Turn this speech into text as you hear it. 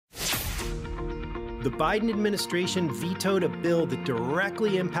The Biden administration vetoed a bill that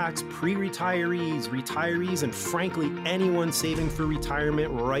directly impacts pre-retirees, retirees, and frankly, anyone saving for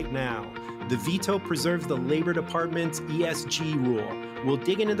retirement right now. The veto preserves the Labor Department's ESG rule. We'll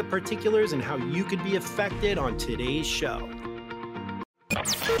dig into the particulars and how you could be affected on today's show.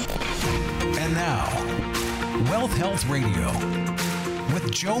 And now, Wealth Health Radio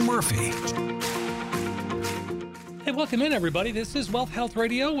with Joe Murphy. Hey, welcome in, everybody. This is Wealth Health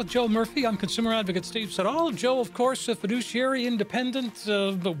Radio with Joe Murphy. I'm consumer advocate Steve Siddall. Joe, of course, a fiduciary, independent.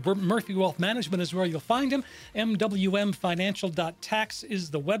 Murphy Wealth Management is where you'll find him. MWMFinancial.tax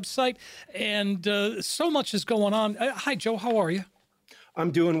is the website. And so much is going on. Hi, Joe. How are you?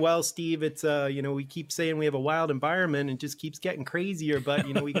 I'm doing well, Steve. It's, we keep saying we have a wild environment and it just keeps getting crazier, but,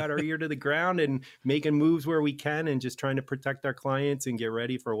 we got our ear to the ground and making moves where we can and just trying to protect our clients and get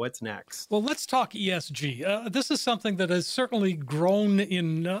ready for what's next. Well, let's talk ESG. This is something that has certainly grown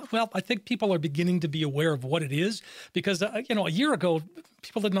in, I think people are beginning to be aware of what it is because, a year ago,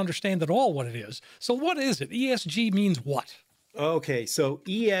 people didn't understand at all what it is. So what is it? ESG means what? Okay, so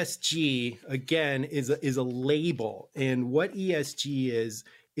ESG, again, is a label. And what ESG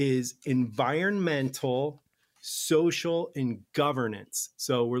is environmental, social, and governance.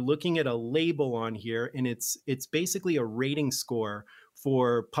 So we're looking at a label on here, and it's basically a rating score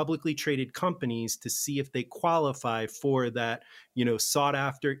for publicly traded companies to see if they qualify for that, sought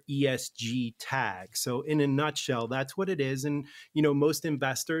after ESG tag. So in a nutshell, that's what it is. And, most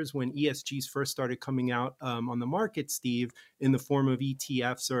investors, when ESGs first started coming out on the market, Steve, in the form of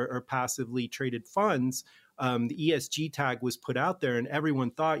ETFs or passively traded funds, the ESG tag was put out there and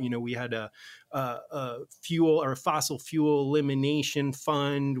everyone thought, we had a fuel or fossil fuel elimination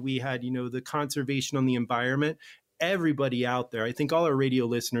fund. We had, the conservation on the environment. Everybody out there, I think all our radio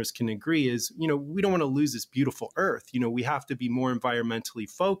listeners can agree is, we don't want to lose this beautiful earth. We have to be more environmentally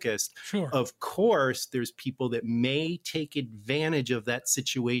focused. Sure. Of course, there's people that may take advantage of that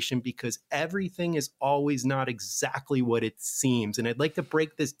situation because everything is always not exactly what it seems. And I'd like to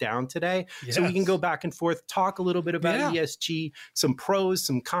break this down today so we can go back and forth, talk a little bit about ESG, some pros,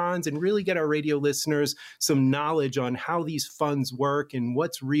 some cons, and really get our radio listeners some knowledge on how these funds work and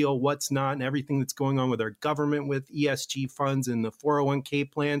what's real, what's not, and everything that's going on with our government with ESG funds and the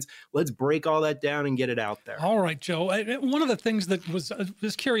 401k plans. Let's break all that down and get it out there. All right, Joe. One of the things that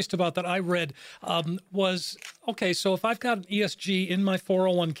was curious about that I read was, okay, so if I've got an ESG in my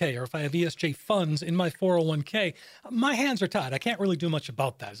 401k or if I have ESG funds in my 401k, my hands are tied. I can't really do much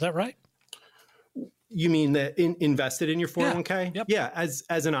about that. Is that right? You mean that invested in your 401k? Yep. Yeah,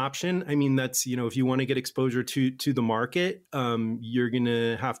 as an option. I mean, that's, if you want to get exposure to the market, you're going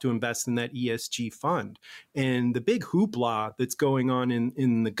to have to invest in that ESG fund. And the big hoopla that's going on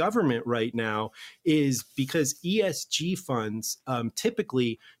in the government right now is because ESG funds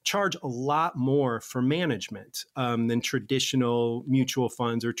typically charge a lot more for management than traditional mutual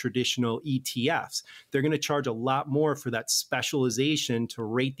funds or traditional ETFs. They're going to charge a lot more for that specialization to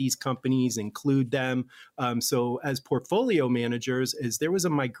rate these companies, include them. So as portfolio managers, as there was a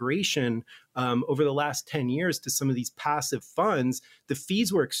migration over the last 10 years to some of these passive funds, the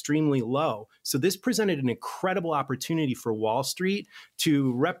fees were extremely low. So this presented an incredible opportunity for Wall Street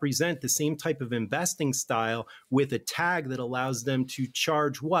to represent the same type of investing style with a tag that allows them to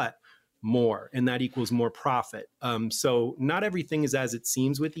charge what? More, and that equals more profit. So not everything is as it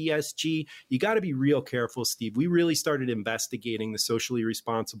seems with ESG. You got to be real careful, Steve. We really started investigating the socially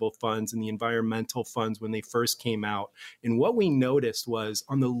responsible funds and the environmental funds when they first came out. And what we noticed was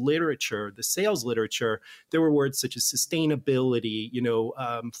on the literature, the sales literature, there were words such as sustainability,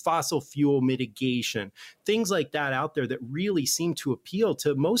 fossil fuel mitigation, things like that out there that really seem to appeal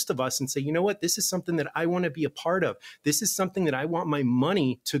to most of us and say, you know what, this is something that I want to be a part of. This is something that I want my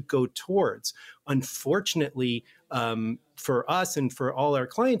money to go towards. Unfortunately, for us and for all our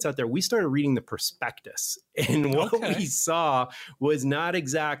clients out there, we started reading the prospectus, and what we saw was not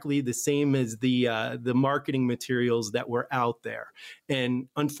exactly the same as the marketing materials that were out there. And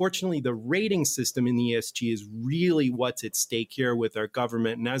unfortunately, the rating system in the ESG is really what's at stake here with our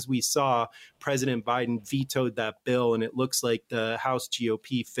government. And as we saw, President Biden vetoed that bill, and it looks like the House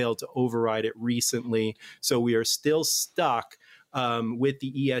GOP failed to override it recently. So we are still stuck with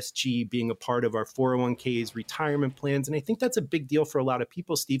the ESG being a part of our 401ks, retirement plans. And I think that's a big deal for a lot of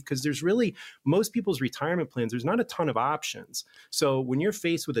people, Steve, because there's really, most people's retirement plans, there's not a ton of options. So when you're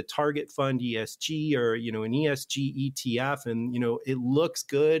faced with a target fund ESG or, an ESG ETF and, it looks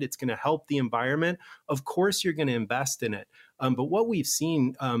good, it's going to help the environment, of course you're going to invest in it. But what we've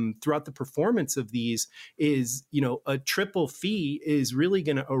seen throughout the performance of these is, a triple fee is really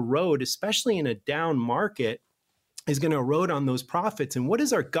going to erode, especially in a down market. is going to erode on those profits. And what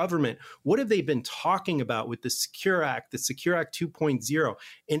is our government? What have they been talking about with the Secure Act, the Secure Act 2.0,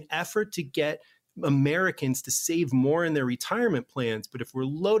 an effort to get Americans to save more in their retirement plans? But if we're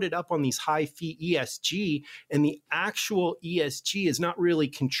loaded up on these high fee ESG and the actual ESG is not really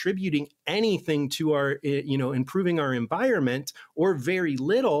contributing anything to our, improving our environment, or very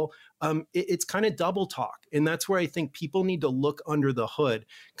little, it's kind of double talk. And that's where I think people need to look under the hood.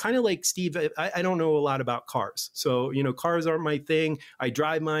 Kind of like Steve, I don't know a lot about cars. So, cars aren't my thing. I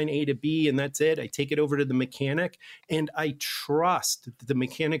drive mine A to B and that's it. I take it over to the mechanic and I trust that the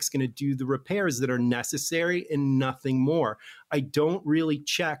mechanic's going to do the repairs that are necessary and nothing more. I don't really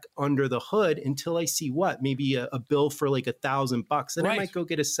check under the hood until I see maybe a bill for like $1,000. Then I might go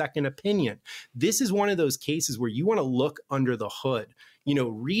get a second opinion. This is one of those cases where you want to look under the hood.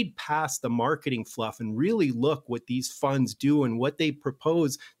 Read past the marketing fluff and really look what these funds do and what they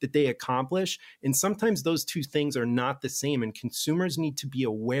propose that they accomplish. And sometimes those two things are not the same. And consumers need to be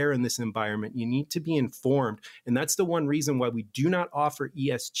aware in this environment. You need to be informed. And that's the one reason why we do not offer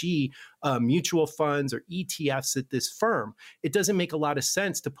ESG mutual funds or ETFs at this firm. It doesn't make a lot of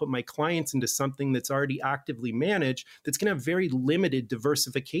sense to put my clients into something that's already actively managed that's going to have very limited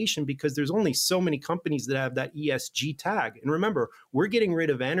diversification, because there's only so many companies that have that ESG tag. And remember, we're getting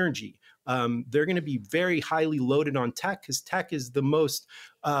rid of energy. They're going to be very highly loaded on tech, because tech is the most,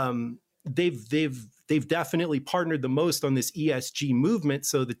 they've definitely partnered the most on this ESG movement.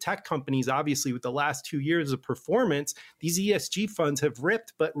 So the tech companies, obviously with the last 2 years of performance, these ESG funds have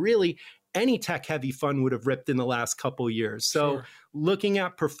ripped, but really any tech heavy fund would have ripped in the last couple of years. So looking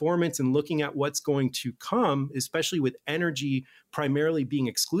at performance and looking at what's going to come, especially with energy primarily being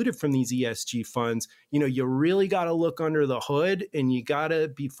excluded from these ESG funds, you really got to look under the hood, and you got to,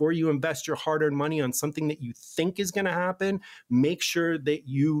 before you invest your hard-earned money on something that you think is going to happen, make sure that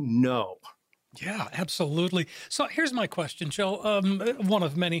you know. Yeah, absolutely. So here's my question, Joe. One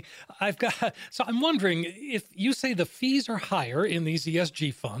of many So I'm wondering, if you say the fees are higher in these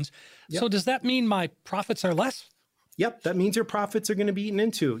ESG funds, so does that mean my profits are less? Yep, that means your profits are going to be eaten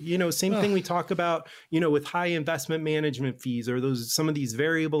into. Same thing we talk about, with high investment management fees, or some of these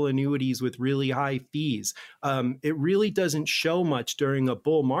variable annuities with really high fees. It really doesn't show much during a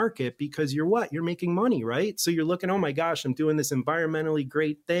bull market, because you're making money, right? So you're looking, oh my gosh, I'm doing this environmentally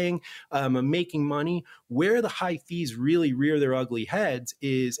great thing. I'm making money. Where the high fees really rear their ugly heads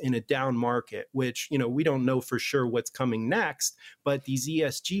is in a down market, which, we don't know for sure what's coming next. But these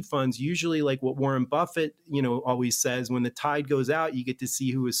ESG funds, usually like what Warren Buffett, always says, when the tide goes out, you get to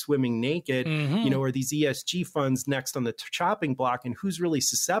see who is swimming naked, or these ESG funds next on the chopping block, and who's really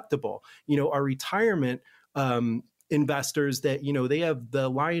susceptible. Our retirement investors that, they have the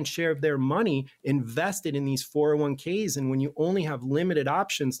lion's share of their money invested in these 401ks. And when you only have limited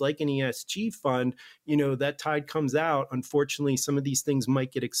options like an ESG fund, that tide comes out. Unfortunately, some of these things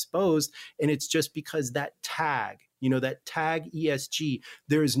might get exposed. And it's just because that tag ESG,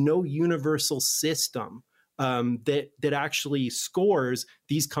 there is no universal system that actually scores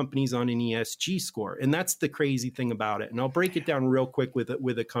these companies on an ESG score. And that's the crazy thing about it. And I'll break it down real quick with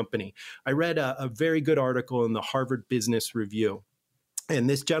a company. I read a very good article in the Harvard Business Review. And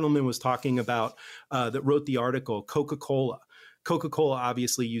this gentleman was talking about, that wrote the article, Coca-Cola. Coca-Cola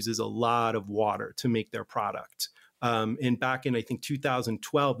obviously uses a lot of water to make their product. And back in, I think,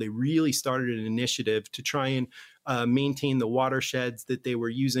 2012, they really started an initiative to try and maintain the watersheds that they were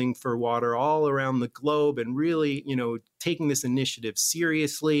using for water all around the globe, and really, taking this initiative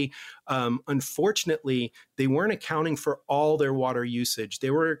seriously. Unfortunately, they weren't accounting for all their water usage. They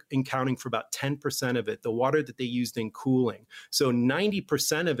were accounting for about 10% of it, the water that they used in cooling. So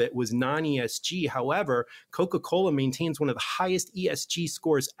 90% of it was non-ESG. However, Coca-Cola maintains one of the highest ESG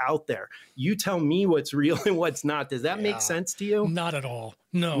scores out there. You tell me what's real and what's not. Does that make sense to you? Not at all.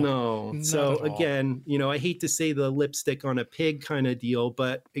 No. So again, I hate to say the lipstick on a pig kind of deal,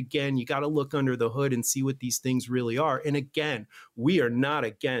 but again, you got to look under the hood and see what these things really are. And again, we are not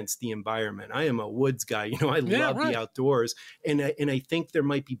against the environment. I am a woods guy. I love the outdoors. And I think there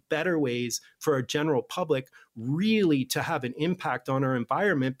might be better ways for our general public really to have an impact on our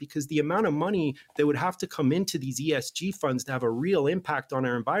environment, because the amount of money that would have to come into these ESG funds to have a real impact on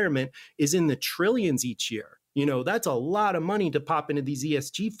our environment is in the trillions each year. That's a lot of money to pop into these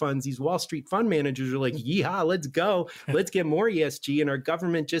ESG funds. These Wall Street fund managers are like, yeah, let's go. Let's get more ESG. And our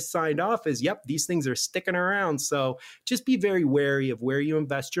government just signed off as, yep, these things are sticking around. So just be very wary of where you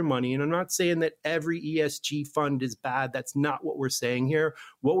invest your money. And I'm not saying that every ESG fund is bad. That's not what we're saying here.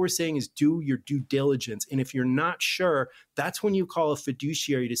 What we're saying is do your due diligence. And if you're not sure, that's when you call a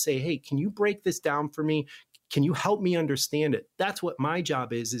fiduciary to say, hey, can you break this down for me? Can you help me understand it? That's what my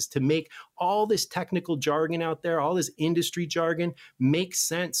job is to make all this technical jargon out there, all this industry jargon make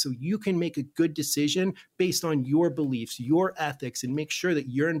sense so you can make a good decision based on your beliefs, your ethics, and make sure that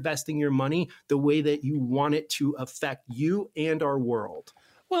you're investing your money the way that you want it to affect you and our world.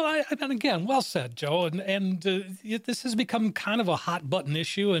 Well, and again, well said, Joe. And this has become kind of a hot button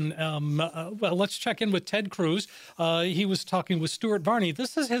issue. And well, let's check in with Ted Cruz. He was talking with Stuart Varney.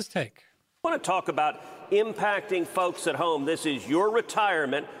 This is his take. I want to talk about impacting folks at home. This is your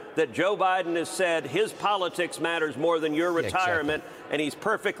retirement that Joe Biden has said his politics matters more than your retirement, exactly. And he's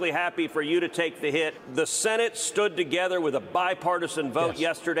perfectly happy for you to take the hit. The Senate stood together with a bipartisan vote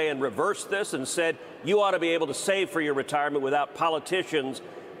yesterday and reversed this and said you ought to be able to save for your retirement without politicians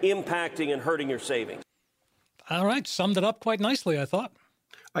impacting and hurting your savings. All right, summed it up quite nicely, I thought.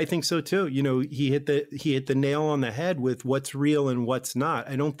 I think so too. You know, he hit the nail on the head with what's real and what's not.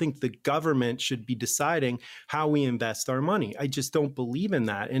 I don't think the government should be deciding how we invest our money. I just don't believe in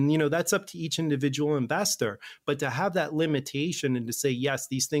that. And, you know, that's up to each individual investor. But to have that limitation and to say, yes,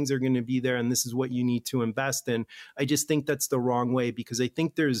 these things are going to be there and this is what you need to invest in, I just think that's the wrong way, because I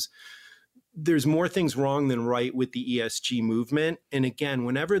think there's more things wrong than right with the ESG movement. And again,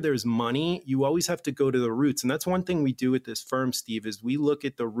 whenever there's money, you always have to go to the roots. And that's one thing we do at this firm, Steve, is we look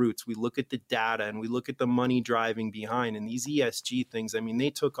at the roots, we look at the data, and we look at the money driving behind. And these ESG things, I mean, they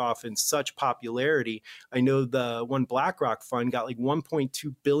took off in such popularity. I know the one BlackRock fund got like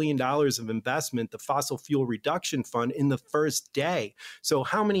 $1.2 billion of investment, the fossil fuel reduction fund, in the first day. So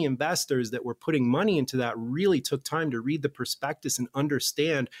how many investors that were putting money into that really took time to read the prospectus and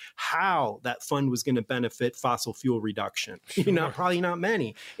understand how that fund was going to benefit fossil fuel reduction? Sure. Probably not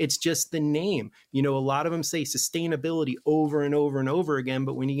many. It's just the name. You know, a lot of them say sustainability over and over and over again,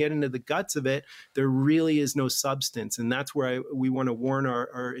 but when you get into the guts of it, there really is no substance. And that's where we want to warn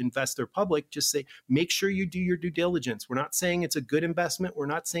our investor public, just say, make sure you do your due diligence. We're not saying it's a good investment. We're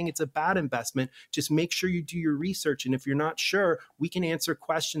not saying it's a bad investment. Just make sure you do your research. And if you're not sure, we can answer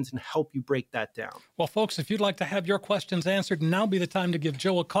questions and help you break that down. Well, folks, if you'd like to have your questions answered, now be the time to give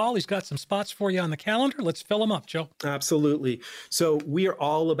Joe a call. He's got some spots for you on the calendar. Let's fill them up, Joe. Absolutely. So we are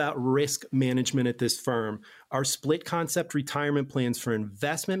all about risk management at this firm. Our split concept retirement plans for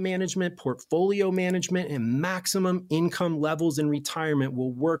investment management, portfolio management, and maximum income levels in retirement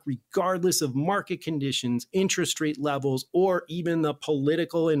will work regardless of market conditions, interest rate levels, or even the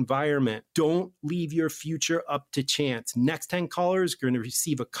political environment. Don't leave your future up to chance. Next 10 callers are going to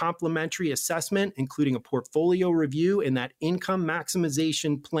receive a complimentary assessment, including a portfolio review and that income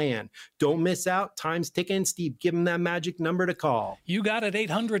maximization plan. Don't miss out. Time's ticking. Steve, give them that magic number to call. You got it,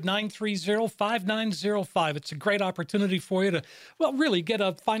 800-930-5905. It's a great opportunity for you to, well, really get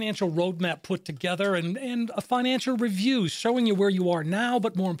a financial roadmap put together and a financial review showing you where you are now.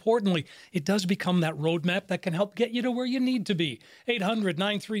 But more importantly, it does become that roadmap that can help get you to where you need to be.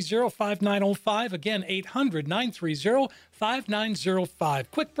 800-930-5905. Again,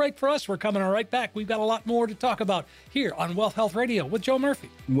 800-930-5905. Quick break for us. We're coming right back. We've got a lot more to talk about here on Wealth Health Radio with Joe Murphy.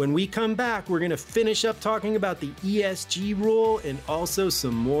 When we come back, we're going to finish up talking about the ESG rule and also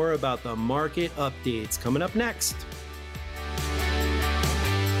some more about the market updates coming up next.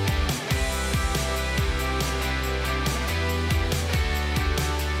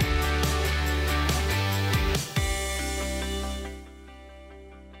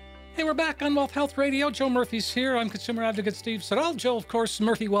 Hey, we're back on Wealth Health Radio. Joe Murphy's here. I'm consumer advocate Steve Siddall. Joe, of course,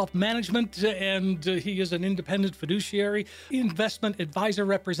 Murphy Wealth Management, and he is an independent fiduciary, investment advisor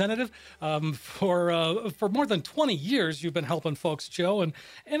representative. For more than 20 years, you've been helping folks, Joe. And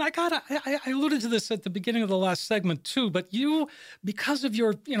I alluded to this at the beginning of the last segment too. But you, because of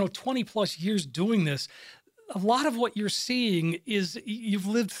your 20 plus years doing this, a lot of what you're seeing is you've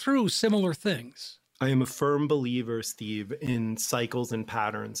lived through similar things. I am a firm believer, Steve, in cycles and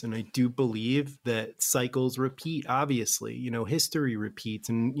patterns. And I do believe that cycles repeat, obviously. History repeats.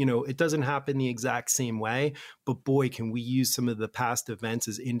 And, it doesn't happen the exact same way. But boy, can we use some of the past events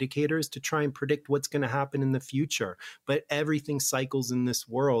as indicators to try and predict what's going to happen in the future. But everything cycles in this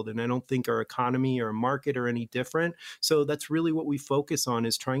world. And I don't think our economy or market are any different. So that's really what we focus on,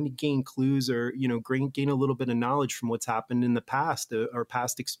 is trying to gain clues or, gain a little bit of knowledge from what's happened in the past, our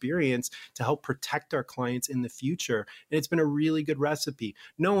past experience, to help protect our clients in the future. And it's been a really good recipe.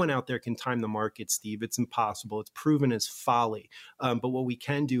 No one out there can time the market, Steve. It's impossible. It's proven as folly. But what we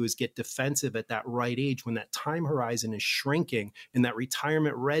can do is get defensive at that right age when that time horizon is shrinking and that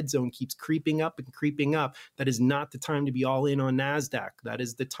retirement red zone keeps creeping up and creeping up. That is not the time to be all in on NASDAQ. That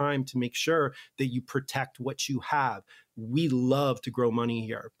is the time to make sure that you protect what you have. we love to grow money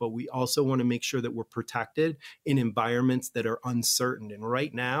here, but we also want to make sure that we're protected in environments that are uncertain. And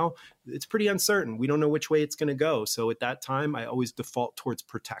right now, it's pretty uncertain. We don't know which way it's going to go. So at that time, I always default towards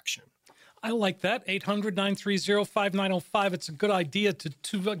protection. I like that. 800-930-5905. It's a good idea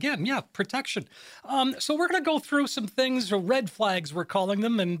to again, protection. So we're going to go through some things, or red flags we're calling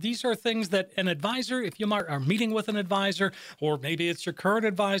them. And these are things that an advisor, if you are meeting with an advisor, or maybe it's your current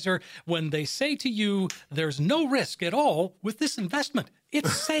advisor, when they say to you, there's no risk at all with this investment.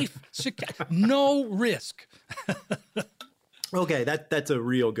 It's safe, no risk. Okay, that's a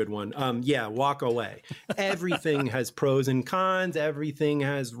real good one. Walk away. Everything has pros and cons. Everything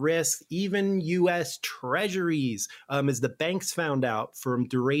has risks. Even U.S. Treasuries, as the banks found out, from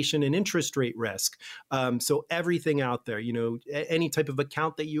duration and interest rate risk. So everything out there, any type of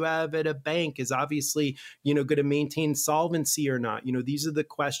account that you have at a bank is obviously, going to maintain solvency or not. These are the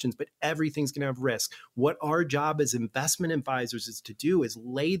questions, but everything's going to have risk. What our job as investment advisors is to do is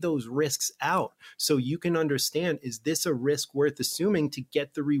lay those risks out so you can understand, is this a risk worth assuming to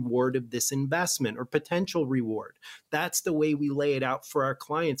get the reward of this investment or potential reward? That's the way we lay it out for our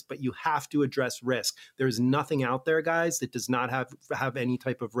clients, but you have to address risk. There's nothing out there, guys, that does not have any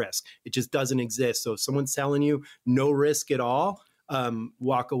type of risk. It just doesn't exist. So if someone's telling you no risk at all,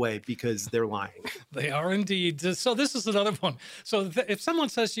 walk away, because they're lying. They are indeed. So this is another one. So if someone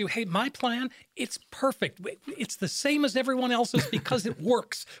says to you, hey, my plan, it's perfect. It's the same as everyone else's because it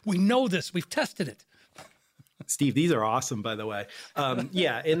works. We know this. We've tested it. Steve, these are awesome, by the way.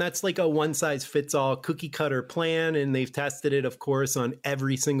 And that's like a one-size-fits-all cookie-cutter plan, and they've tested it, of course, on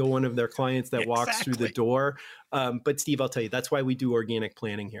every single one of their clients that walks through the door. But Steve, I'll tell you, that's why we do organic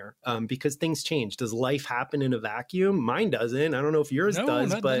planning here, because things change. Does life happen in a vacuum? Mine doesn't. I don't know if yours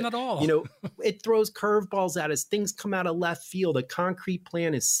does, but not at all. it throws curveballs at us. Things come out of left field. A concrete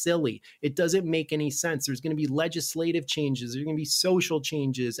plan is silly. It doesn't make any sense. There's going to be legislative changes. There's going to be social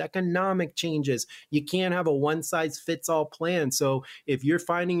changes, economic changes. You can't have a one-size-fits-all plan. So if you're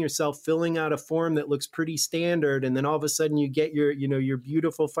finding yourself filling out a form that looks pretty standard, and then all of a sudden you get your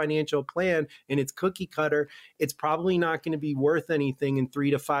beautiful financial plan and it's cookie cutter, it's probably not going to be worth anything in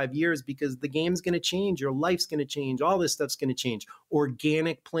 3 to 5 years, because the game's going to change. Your life's going to change. All this stuff's going to change.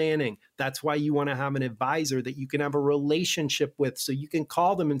 Organic planning. That's why you want to have an advisor that you can have a relationship with, so you can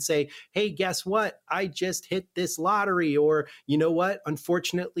call them and say, hey, guess what? I just hit this lottery. Or, you know what?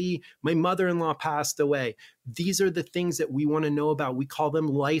 Unfortunately, my mother-in-law passed away. These are the things that we want to know about. We call them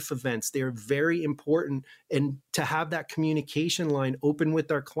life events. They're very important. And to have that communication line open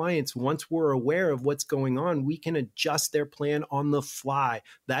with our clients, once we're aware of what's going on, we can adjust their plan on the fly.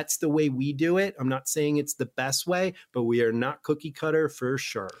 That's the way we do it. I'm not saying it's the best way, but we are not cookie cutter for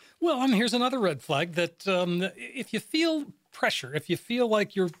sure. Well, and here's another red flag that if you feel pressure, if you feel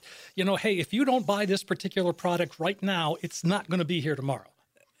like you're, hey, if you don't buy this particular product right now, it's not going to be here tomorrow.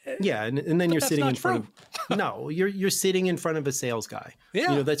 Yeah, and then you're sitting in front of you're sitting in front of a sales guy.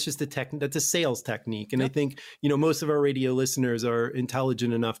 Yeah, that's just that's a sales technique. And I think most of our radio listeners are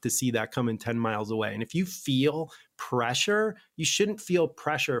intelligent enough to see that coming 10 miles away. And if you feel pressure, you shouldn't feel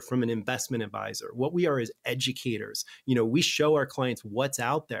pressure from an investment advisor. What we are is educators. We show our clients what's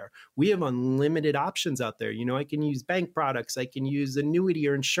out there. We have unlimited options out there. I can use bank products. I can use annuity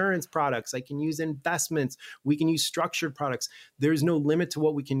or insurance products. I can use investments. We can use structured products. There's no limit to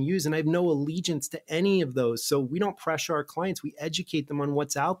what we can use. And I have no allegiance to any of those. So we don't pressure our clients. We educate them on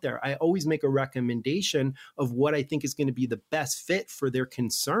what's out there. I always make a recommendation of what I think is going to be the best fit for their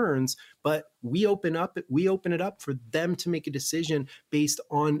concerns, but we open it up for them to make a decision based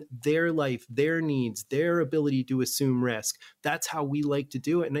on their life, their needs, their ability to assume risk. That's how we like to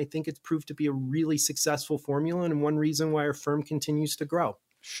do it. And I think it's proved to be a really successful formula, and one reason why our firm continues to grow.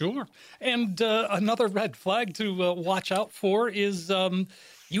 Sure. And another red flag to watch out for is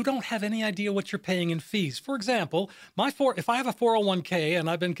you don't have any idea what you're paying in fees. For example, if I have a 401k and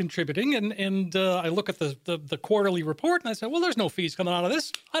I've been contributing and I look at the quarterly report and I say, well, there's no fees coming out of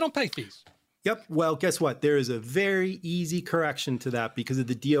this. I don't pay fees. Yep. Well, guess what? There is a very easy correction to that because of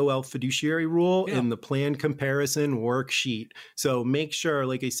the DOL fiduciary rule in the plan comparison worksheet. So make sure,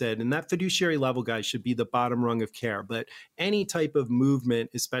 like I said, and that fiduciary level, guys, should be the bottom rung of care. But any type of movement,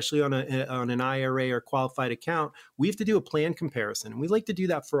 especially on an IRA or qualified account, we have to do a plan comparison. And we like to do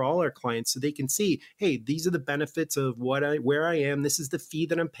that for all our clients so they can see, hey, these are the benefits of where I am. This is the fee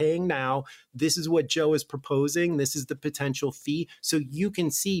that I'm paying now. This is what Joe is proposing. This is the potential fee. So you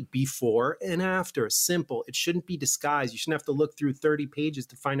can see before and after, simple. It shouldn't be disguised. You shouldn't have to look through 30 pages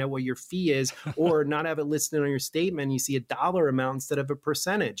to find out what your fee is or not have it listed on your statement. You see a dollar amount instead of a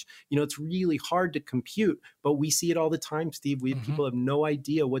percentage. It's really hard to compute, but we see it all the time, Steve. People have no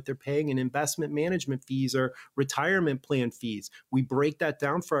idea what they're paying in investment management fees or retirement plan fees. We break that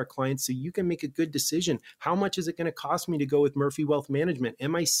down for our clients so you can make a good decision. How much is it going to cost me to go with Murphy Wealth Management?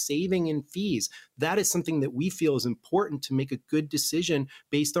 Am I saving in fees? That is something that we feel is important to make a good decision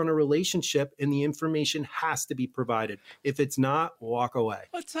based on a relationship, and the information has to be provided. If it's not, walk away.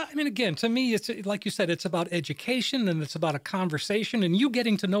 Again, to me, it's like you said, it's about education and it's about a conversation and you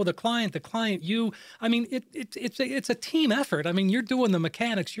getting to know the client you. It's a team effort. You're doing the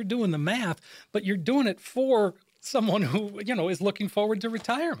mechanics, you're doing the math, but you're doing it for someone who, is looking forward to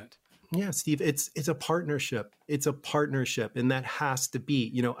retirement. Yeah, Steve, it's a partnership. It's a partnership, and that has to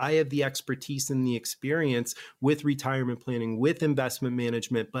be. I have the expertise and the experience with retirement planning, with investment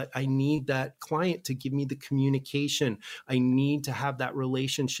management, but I need that client to give me the communication. I need to have that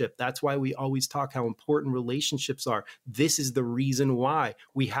relationship. That's why we always talk how important relationships are. This is the reason why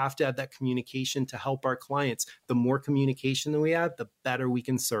we have to have that communication to help our clients. The more communication that we have, the better we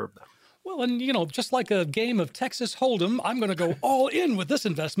can serve them. Well, and just like a game of Texas Hold'em, I'm going to go all in with this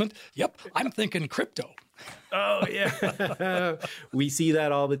investment. Yep, I'm thinking crypto. Oh, yeah. We see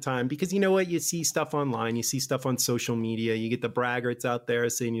that all the time because you know what? You see stuff online, you see stuff on social media, you get the braggarts out there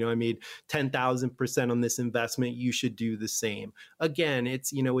saying, I made 10,000% on this investment. You should do the same. Again,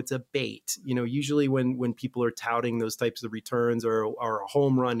 it's a bait. Usually when people are touting those types of returns or a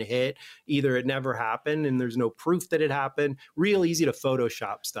home run hit, either it never happened and there's no proof that it happened. Real easy to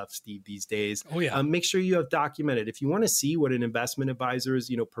Photoshop stuff, Steve, these days. Oh, yeah. Make sure you have documented. If you want to see what an investment advisor's,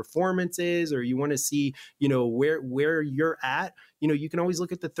 performance is, or you want to see, where you're at, you can always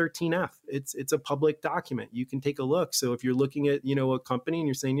look at the 13F. It's a public document. You can take a look. So if you're looking at, a company and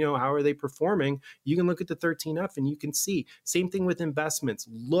you're saying, how are they performing? You can look at the 13F and you can see. Same thing with investments.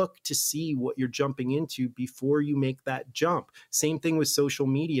 Look to see what you're jumping into before you make that jump. Same thing with social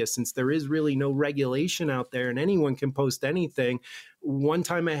media. Since there is really no regulation out there and anyone can post anything. One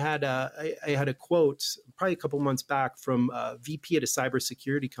time I had a quote probably a couple months back from a VP at a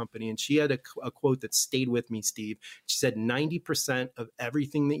cybersecurity company, and she had a quote that stayed with me, Steve. She said, 90% of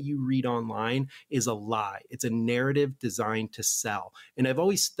everything that you read online is a lie. It's a narrative designed to sell. And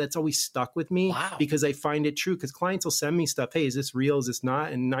that's always stuck with me. Wow. Because I find it true, because clients will send me stuff. Hey, is this real? Is this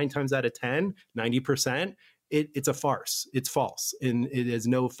not? And 9 times out of 10, 90%. It's a farce. It's false. And it has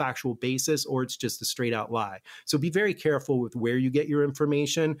no factual basis, or it's just a straight out lie. So be very careful with where you get your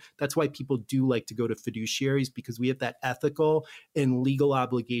information. That's why people do like to go to fiduciaries, because we have that ethical and legal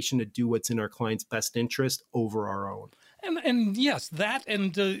obligation to do what's in our client's best interest over our own. And yes, that,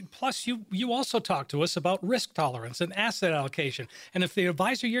 and plus you also talk to us about risk tolerance and asset allocation. And if the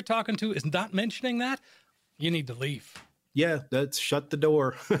advisor you're talking to is not mentioning that, you need to leave. Yeah, that's shut the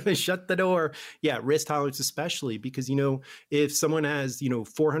door. Shut the door. Yeah, risk tolerance especially, because, if someone has,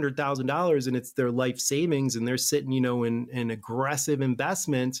 $400,000 and it's their life savings and they're sitting, in aggressive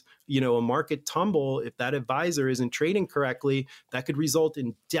investments, a market tumble, if that advisor isn't trading correctly, that could result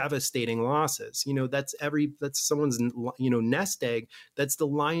in devastating losses. That's someone's, nest egg. That's the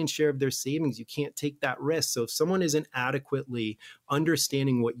lion's share of their savings. You can't take that risk. So if someone isn't adequately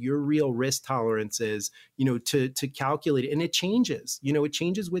understanding what your real risk tolerance is, to calculate it, and it changes, it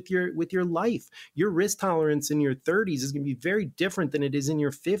changes with your life. Your risk tolerance in your 30s is going to be very different than it is in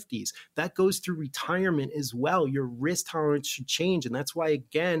your 50s. That goes through retirement as well. Your risk tolerance should change. And that's why,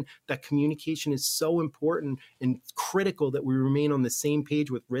 again, that communication is so important and critical, that we remain on the same page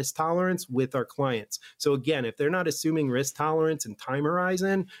with risk tolerance with our clients. So again, if they're not assuming risk tolerance and time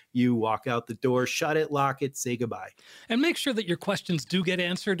horizon, you walk out the door, shut it, lock it, say goodbye. And make sure that your questions do get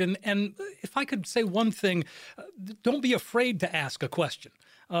answered. And if I could say one thing, don't be afraid to ask a question.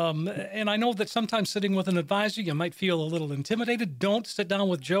 And I know that sometimes sitting with an advisor, you might feel a little intimidated. Don't sit down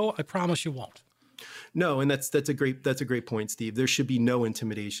with Joe. I promise you won't. No, and that's a great point, Steve. There should be no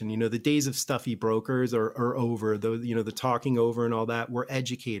intimidation. The days of stuffy brokers are over. The talking over and all that. We're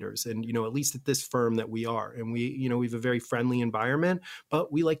educators, and at least at this firm that we are, and we have a very friendly environment.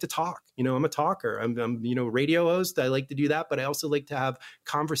 But we like to talk. I'm a talker. I'm radio host. I like to do that, but I also like to have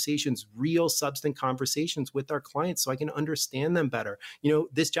conversations, real substance conversations with our clients, so I can understand them better.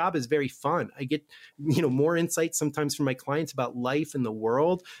 This job is very fun. I get more insights sometimes from my clients about life and the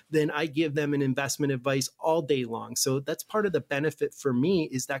world than I give them an investment advice all day long. So that's part of the benefit for me,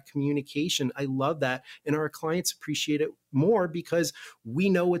 is that communication. I love that. And our clients appreciate it more because we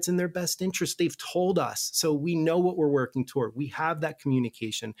know what's in their best interest. They've told us, so we know what we're working toward. We have that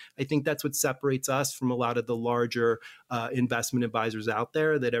communication. I think that's what separates us from a lot of the larger investment advisors out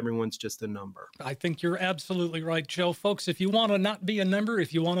there, that everyone's just a number. I think you're absolutely right, Joe. Folks, if you want to not be a number,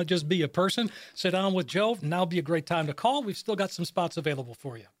 if you want to just be a person, sit down with Joe. Now be a great time to call. We've still got some spots available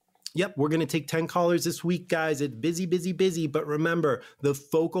for you. Yep, we're going to take 10 callers this week, guys. It's busy, busy, busy. But remember, the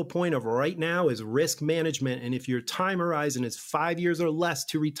focal point of right now is risk management. And if your time horizon is 5 years or less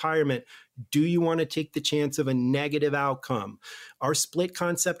to retirement, do you want to take the chance of a negative outcome? Our split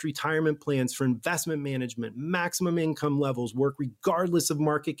concept retirement plans for investment management, maximum income levels, work regardless of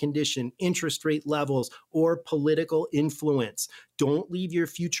market condition, interest rate levels, or political influence. Don't leave your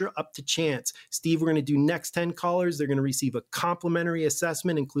future up to chance. Steve, we're going to do next 10 callers. They're going to receive a complimentary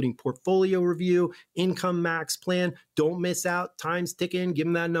assessment, including portfolio review, income max plan. Don't miss out. Time's ticking. Give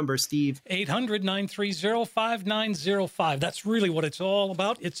them that number, Steve. 800-930-5905. That's really what it's all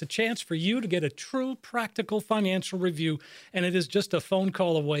about. It's a chance for you to get a true practical financial review, and it is just a phone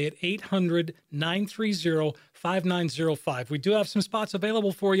call away at 800-930-5905. We do have some spots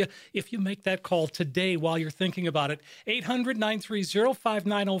available for you if you make that call today while you're thinking about it.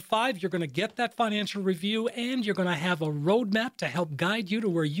 800-930-5905. You're going to get that financial review, and you're going to have a roadmap to help guide you to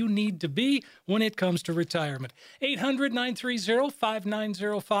where you need to be when it comes to retirement.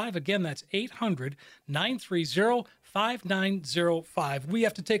 800-930-5905. Again, that's 800-930-5905. We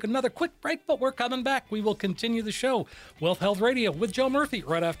have to take another quick break, but we're coming back. We will continue the show. Wealth Health Radio with Joe Murphy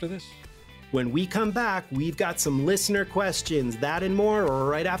right after this. When we come back, we've got some listener questions, that and more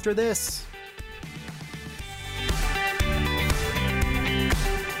right after this.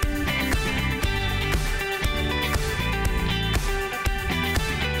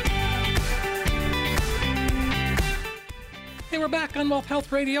 Hey, we're back on Wealth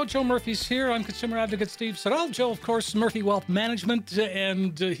Health Radio. Joe Murphy's here. I'm consumer advocate Steve Siddall. Joe, of course, Murphy Wealth Management,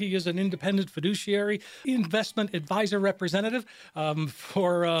 and he is an independent fiduciary investment advisor representative.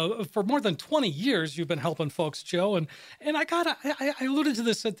 For more than 20 years, you've been helping folks, Joe. And I alluded to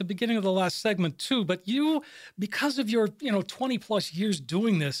this at the beginning of the last segment too. But you, because of your 20 plus years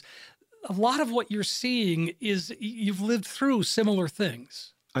doing this, a lot of what you're seeing is you've lived through similar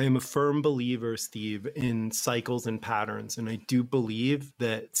things. I am a firm believer, Steve, in cycles and patterns. And I do believe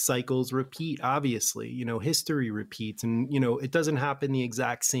that cycles repeat, obviously. History repeats. And, it doesn't happen the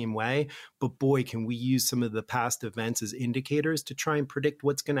exact same way. But boy, can we use some of the past events as indicators to try and predict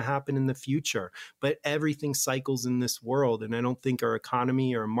what's going to happen in the future. But everything cycles in this world. And I don't think our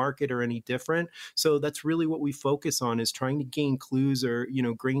economy or market are any different. So that's really what we focus on, is trying to gain clues or,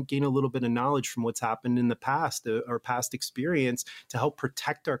 gain a little bit of knowledge from what's happened in the past, our past experience, to help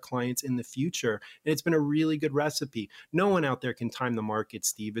protect our clients in the future. And it's been a really good recipe. No one out there can time the market,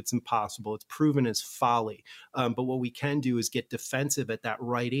 Steve. It's impossible. It's proven as folly. But what we can do is get defensive at that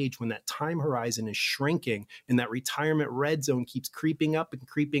right age when that time horizon is shrinking and that retirement red zone keeps creeping up and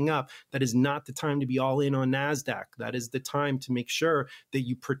creeping up. That is not the time to be all in on NASDAQ. That is the time to make sure that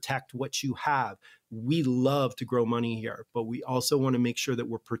you protect what you have. We love to grow money here, but we also want to make sure that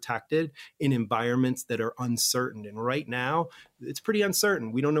we're protected in environments that are uncertain. And right now, it's pretty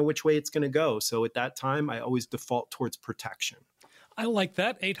uncertain. We don't know which way it's going to go. So at that time, I always default towards protection. I like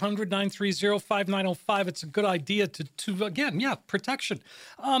that. 800-930-5905. It's a good idea to again, protection.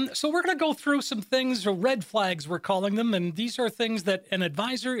 So we're going to go through some things, or red flags we're calling them. And these are things that an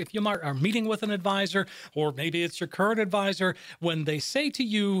advisor, if you are meeting with an advisor, or maybe it's your current advisor, when they say to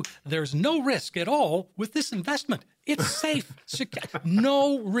you, there's no risk at all with this investment. It's safe,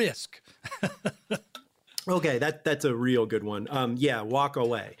 no risk. Okay, that's a real good one. Walk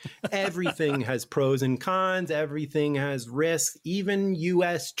away. Everything has pros and cons. Everything has risks. Even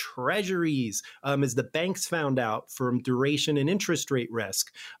U.S. Treasuries, as the banks found out, from duration and interest rate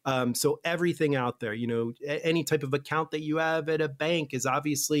risk. So everything out there, any type of account that you have at a bank is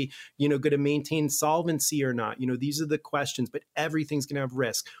obviously, going to maintain solvency or not. These are the questions, but everything's going to have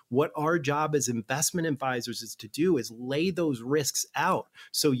risk. What our job as investment advisors is to do is lay those risks out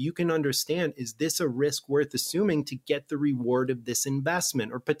so you can understand, is this a risk worth assuming to get the reward of this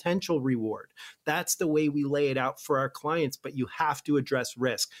investment or potential reward? That's the way we lay it out for our clients, but you have to address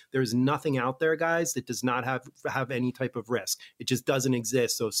risk. There's nothing out there, guys, that does not have any type of risk. It just doesn't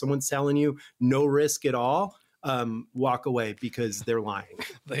exist. So if someone's telling you no risk at all, walk away, because they're lying.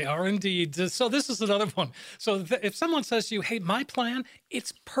 They are indeed. So this is another one. So if someone says to you, hey, my plan,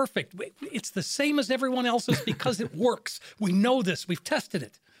 it's perfect. It's the same as everyone else's because it works. We know this. We've tested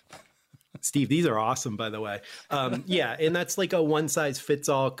it. Steve, these are awesome, by the way. Yeah, and that's like a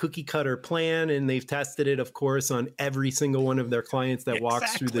one-size-fits-all cookie-cutter plan, and they've tested it, of course, on every single one of their clients that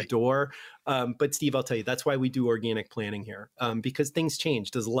walks through the door. But Steve, I'll tell you, that's why we do organic planning here, because things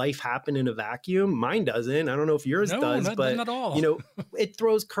change. Does life happen in a vacuum? Mine doesn't. I don't know if yours does, but not at all. you know, it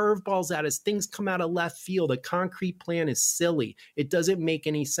throws curveballs at us. Things come out of left field. A concrete plan is silly. It doesn't make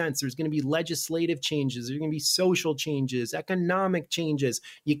any sense. There's going to be legislative changes. There's going to be social changes, economic changes.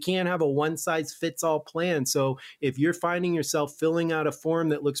 You can't have a one-size-fits-all plan. So if you're finding yourself filling out a form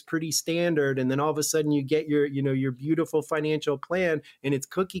that looks pretty standard, and then all of a sudden you get your beautiful financial plan and it's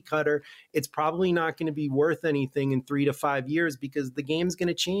cookie cutter, it's probably not going to be worth anything in 3 to 5 years, because the game's going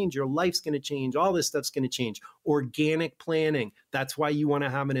to change. Your life's going to change. All this stuff's going to change. Organic planning. That's why you want to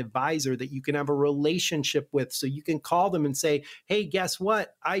have an advisor that you can have a relationship with, so you can call them and say, hey, guess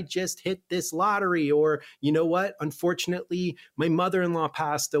what? I just hit this lottery. Or, you know what? Unfortunately, my mother-in-law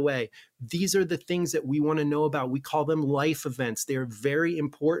passed away. These are the things that we want to know about. We call them life events. They're very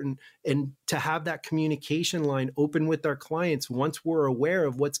important. And to have that communication line open with our clients, once we're aware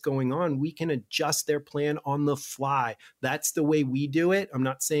of what's going on, we can adjust their plan on the fly. That's the way we do it. I'm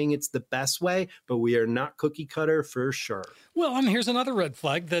not saying it's the best way, but we are not cookie cutter for sure. Well, and here's another red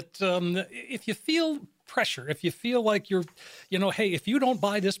flag that if you feel pressure, if you feel like you're, hey, if you don't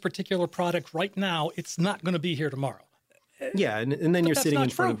buy this particular product right now, it's not going to be here tomorrow. Yeah, and then you're sitting in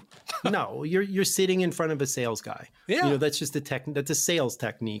front of you're sitting in front of a sales guy. Yeah. That's just that's a sales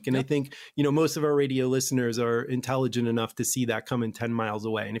technique. And I think, most of our radio listeners are intelligent enough to see that coming 10 miles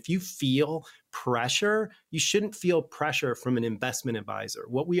away. And if you feel pressure, you shouldn't feel pressure from an investment advisor.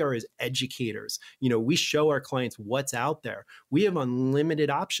 What we are is educators. We show our clients what's out there. We have unlimited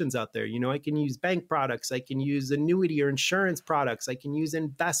options out there. I can use bank products. I can use annuity or insurance products. I can use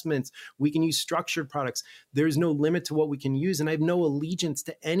investments. We can use structured products. There's no limit to what we can use. And I have no allegiance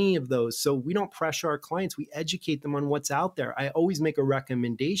to any of those. So we don't pressure our clients. We educate them on what's out there. I always make a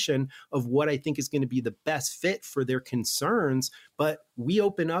recommendation of what I think is going to be the best fit for their concerns, but we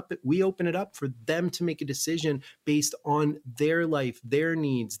open it up for them to make a decision based on their life, their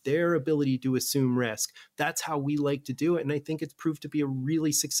needs, their ability to assume risk. That's how we like to do it. And I think it's proved to be a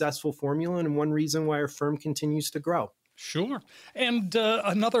really successful formula, and one reason why our firm continues to grow. Sure. And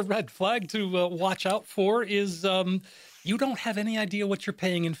another red flag to watch out for is you don't have any idea what you're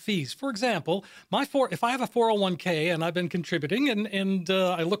paying in fees. For example, if I have a 401k and I've been contributing and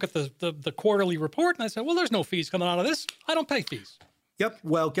I look at the quarterly report and I say, well, there's no fees coming out of this. I don't pay fees. Yep.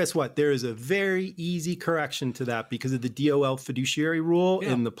 Well, guess what? There is a very easy correction to that because of the DOL fiduciary rule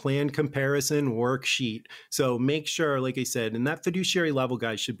in the plan comparison worksheet. So make sure, like I said, and that fiduciary level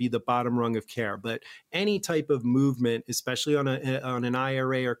guide should be the bottom rung of care. But any type of movement, especially on an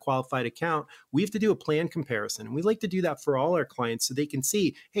IRA or qualified account, we have to do a plan comparison. And we like to do that for all our clients so they can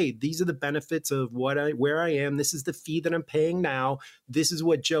see, hey, these are the benefits of where I am. This is the fee that I'm paying now. This is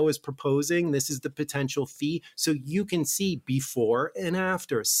what Joe is proposing. This is the potential fee. So you can see before and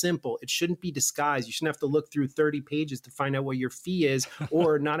after. Simple. It shouldn't be disguised. You shouldn't have to look through 30 pages to find out what your fee is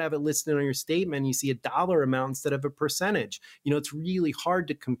or not have it listed on your statement. You see a dollar amount instead of a percentage. It's really hard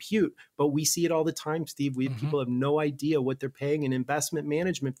to compute, but we see it all the time, Steve. People have no idea what they're paying in investment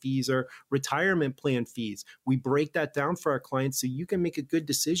management fees or retirement plan fees. We break that down for our clients so you can make a good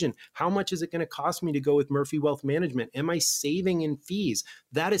decision. How much is it going to cost me to go with Murphy Wealth Management? Am I saving in fees?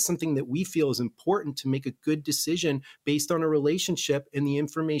 That is something that we feel is important to make a good decision based on a relationship, and the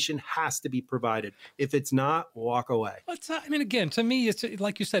information has to be provided. If it's not, walk away. Again, to me, it's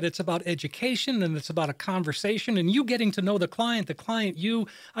like you said, it's about education and it's about a conversation and you getting to know the client you.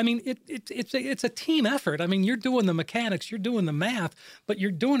 It's a team effort. You're doing the mechanics, you're doing the math, but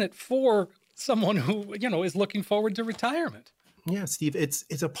you're doing it for someone who, is looking forward to retirement. Yeah, Steve,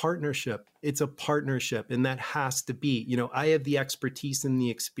 it's a partnership. It's a partnership, and that has to be. I have the expertise and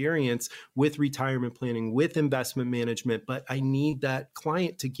the experience with retirement planning, with investment management, but I need that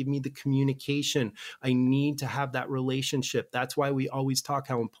client to give me the communication. I need to have that relationship. That's why we always talk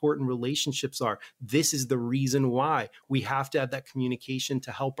how important relationships are. This is the reason why we have to have that communication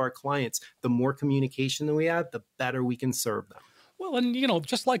to help our clients. The more communication that we have, the better we can serve them. Well, and,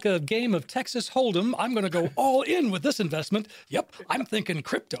 just like a game of Texas Hold'em, I'm going to go all in with this investment. Yep, I'm thinking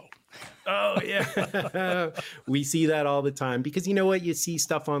crypto. Oh, yeah. We see that all the time because you know what? You see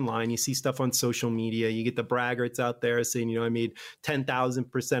stuff online. You see stuff on social media. You get the braggarts out there saying, I made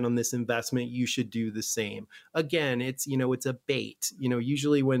 10,000% on this investment. You should do the same. Again, it's a bait.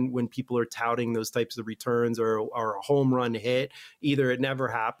 Usually when people are touting those types of returns or a home run hit, either it never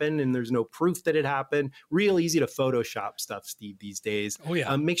happened and there's no proof that it happened. Real easy to Photoshop stuff, Steve, these days. Oh,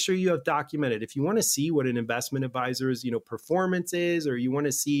 yeah. Make sure you have documented. If you want to see what an investment advisor's, performance is, or you want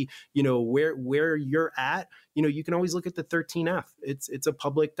to see where you're at, you can always look at the 13F. It's a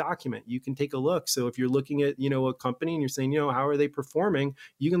public document. You can take a look. So if you're looking at, a company and you're saying, how are they performing?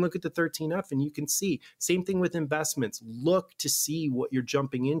 You can look at the 13F and you can see. Same thing with investments. Look to see what you're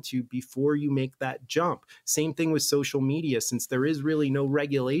jumping into before you make that jump. Same thing with social media. Since there is really no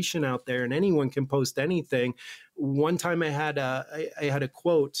regulation out there and anyone can post anything. One time I had a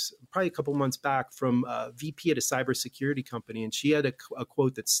quote probably a couple months back from a VP at a cybersecurity company, and she had a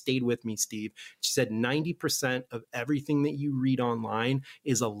quote that stayed with me, Steve. She said 90% of everything that you read online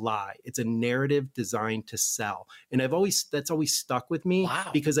is a lie. It's a narrative designed to sell. And that's always stuck with me.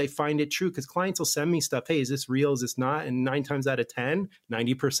 Wow. Because I find it true, because clients will send me stuff. Hey, is this real? Is this not? And 9 times out of 10,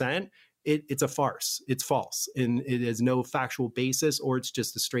 90%. It's a farce. It's false, and it has no factual basis, or it's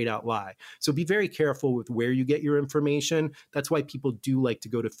just a straight out lie. So be very careful with where you get your information. That's why people do like to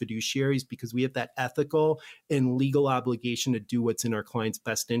go to fiduciaries, because we have that ethical and legal obligation to do what's in our client's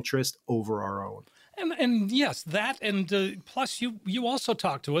best interest over our own. And yes, that, and plus you also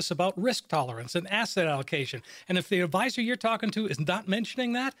talk to us about risk tolerance and asset allocation. And if the advisor you're talking to is not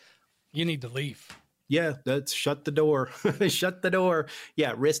mentioning that, you need to leave. Yeah, that's shut the door. Shut the door.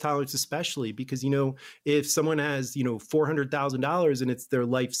 Yeah, risk tolerance especially, because, if someone has, $400,000 and it's their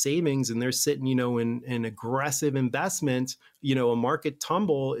life savings and they're sitting, in aggressive investment, a market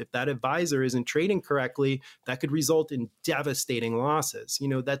tumble, if that advisor isn't trading correctly, that could result in devastating losses.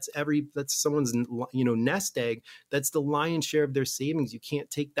 That's someone's, nest egg. That's the lion's share of their savings. You can't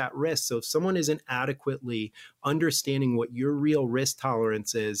take that risk. So if someone isn't adequately understanding what your real risk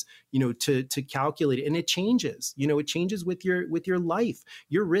tolerance is, to calculate it, and it changes, it changes with your life.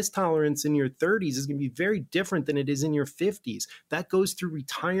 Your risk tolerance in your 30s is going to be very different than it is in your 50s. That goes through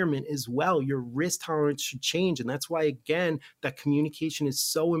retirement as well. Your risk tolerance should change. And that's why, again, that communication is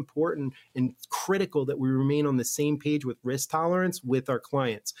so important and critical, that we remain on the same page with risk tolerance with our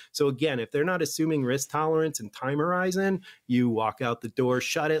clients. So again, if they're not assuming risk tolerance and time horizon, you walk out the door,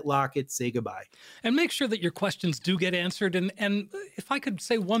 shut it, lock it, say goodbye. And make sure that your questions do get answered. And if I could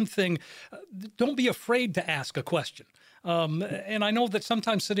say one thing, don't be afraid to ask a question. And I know that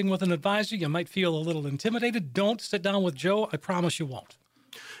sometimes sitting with an advisor, you might feel a little intimidated. Don't sit down with Joe. I promise you won't.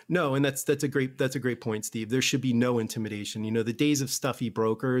 No, and that's a great point, Steve. There should be no intimidation. The days of stuffy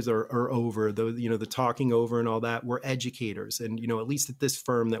brokers are over. The talking over and all that. We're educators, and at least at this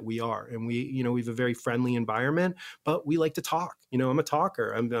firm that we are, and we have a very friendly environment. But we like to talk. I'm a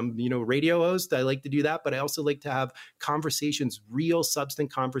talker. I'm radio host. I like to do that, but I also like to have conversations, real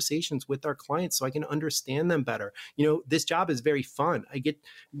substance conversations with our clients, so I can understand them better. This job is very fun. I get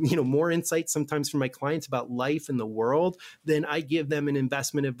more insights sometimes from my clients about life and the world than I give them in investment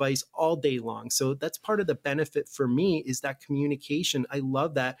advice all day long. So that's part of the benefit for me, is that communication. I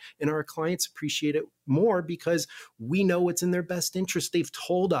love that. And our clients appreciate it more because we know what's in their best interest. They've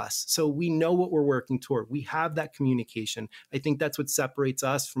told us. So we know what we're working toward. We have that communication. I think that's what separates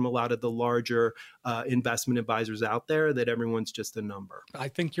us from a lot of the larger investment advisors out there, that everyone's just a number. I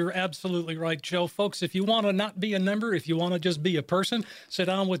think you're absolutely right, Joe. Folks, if you want to not be a number, if you want to just be a person, sit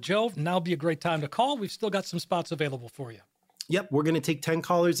down with Joe. Now would be a great time to call. We've still got some spots available for you. Yep, we're going to take 10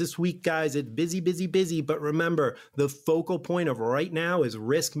 callers this week, guys. It's busy. But remember, the focal point of right now is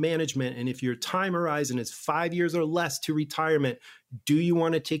risk management. And if your time horizon is 5 years or less to retirement, do you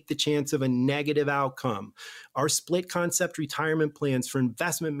want to take the chance of a negative outcome? Our split concept retirement plans for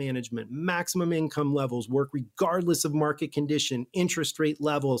investment management, maximum income levels, work regardless of market condition, interest rate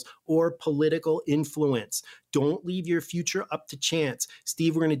levels, or political influence. Don't leave your future up to chance.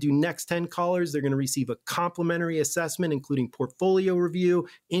 Steve, we're going to do next 10 callers. They're going to receive a complimentary assessment, including portfolio review,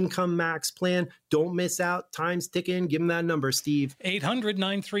 income max plan. Don't miss out. Time's ticking. Give them that number, Steve.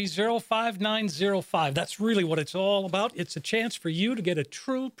 800-930-5905. That's really what it's all about. It's a chance for you to get a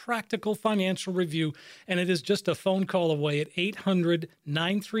true practical financial review, and it is just a phone call away at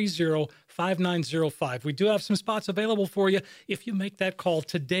 800-930-5905. We do have some spots available for you if you make that call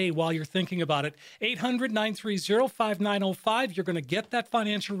today while you're thinking about it. 800-930-5905. You're going to get that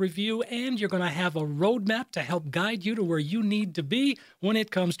financial review, and you're going to have a roadmap to help guide you to where you need to be when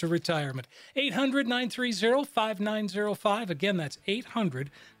it comes to retirement. 800-930-5905. Again, that's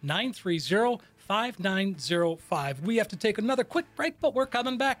 800-930-5905. We have to take another quick break, but we're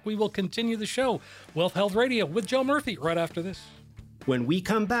coming back. We will continue the show. Wealth Health Radio with Joe Murphy right after this. When we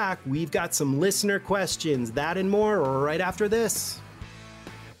come back, we've got some listener questions, that and more right after this.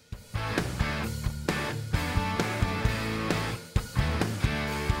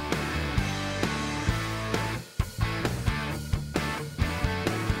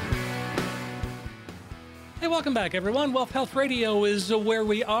 welcome back, everyone. Wealth Health Radio is where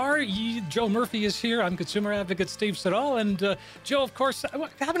we are. Joe Murphy is here. I'm consumer advocate Steve Siddall. And Joe, of course,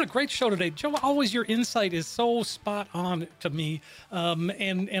 having a great show today. Joe, always your insight is so spot on to me.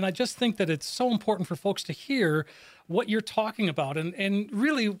 And I just think that it's so important for folks to hear what you're talking about. And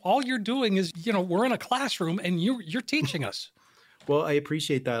really, all you're doing is, we're in a classroom and you're teaching us. Well, I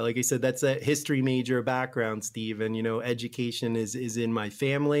appreciate that. Like I said, that's a history major background, Steve. And, education is in my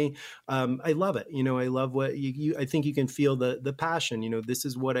family. I love it. I love what I think you can feel the passion. This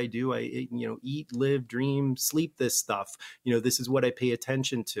is what I do. I eat, live, dream, sleep this stuff. This is what I pay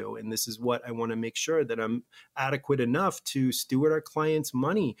attention to. And this is what I want to make sure that I'm adequate enough to steward our clients'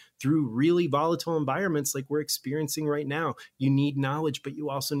 money through really volatile environments like we're experiencing right now. You need knowledge, but you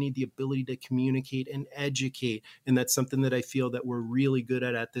also need the ability to communicate and educate. And that's something that I feel that we're really good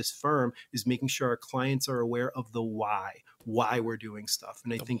at this firm, is making sure our clients are aware of the why we're doing stuff.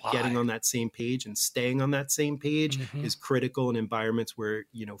 And I think getting on that same page and staying on that same page is critical in environments where,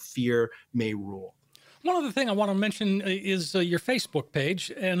 fear may rule. One other thing I want to mention is your Facebook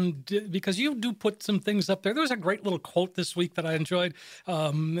page, and because you do put some things up there. There was a great little quote this week that I enjoyed,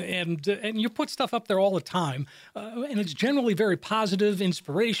 and you put stuff up there all the time, and it's generally very positive,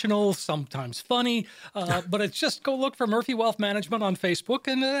 inspirational, sometimes funny, but it's just go look for Murphy Wealth Management on Facebook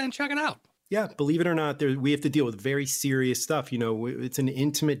and check it out. Yeah, believe it or not, we have to deal with very serious stuff. It's an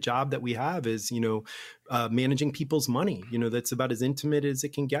intimate job that we have, is, managing people's money. That's about as intimate as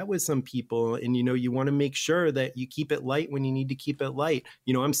it can get with some people. And, you want to make sure that you keep it light when you need to keep it light.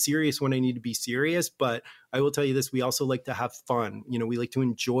 I'm serious when I need to be serious, but I will tell you this, we also like to have fun. We like to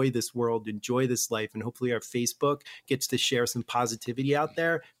enjoy this world, enjoy this life. And hopefully our Facebook gets to share some positivity out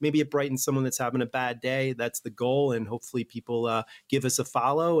there. Maybe it brightens someone that's having a bad day. That's the goal. And hopefully people give us a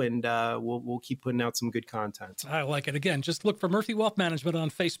follow, and we'll keep putting out some good content. I like it. Again, just look for Murphy Wealth Management on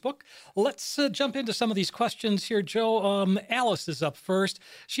Facebook. Let's jump into some of these questions here, Joe. Alice is up first.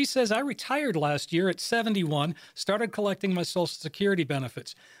 She says, I retired last year at 71, started collecting my Social Security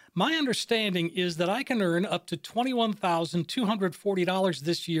benefits. My understanding is that I can earn up to $21,240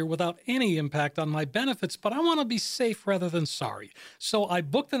 this year without any impact on my benefits, but I want to be safe rather than sorry. So I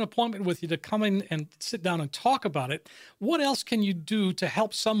booked an appointment with you to come in and sit down and talk about it. What else can you do to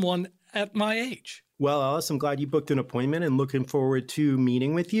help someone at my age? Well, Alice, I'm glad you booked an appointment and looking forward to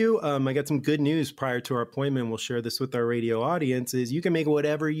meeting with you. I got some good news prior to our appointment. We'll share this with our radio audience, is you can make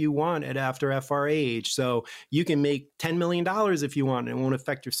whatever you want at after FRA age. So you can make $10 million if you want, and it won't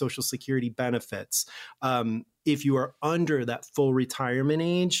affect your Social Security benefits. If you are under that full retirement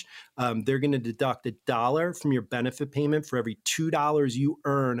age, they're going to deduct $1 from your benefit payment for every $2 you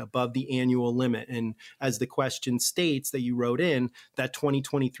earn above the annual limit. And as the question states that you wrote in, that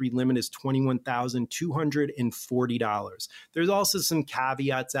 2023 limit is $21,240. There's also some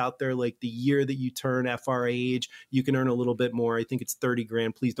caveats out there, like the year that you turn FRA age, you can earn a little bit more. I think it's 30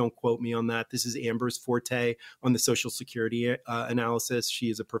 grand. Please don't quote me on that. This is Amber's forte on the Social Security analysis. She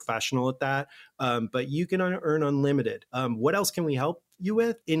is a professional at that. But you can earn unlimited. What else can we help you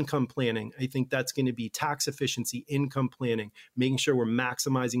with? Income planning. I think that's going to be tax efficiency, income planning, making sure we're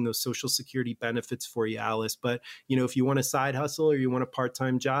maximizing those Social Security benefits for you, Alice. But, if you want a side hustle or you want a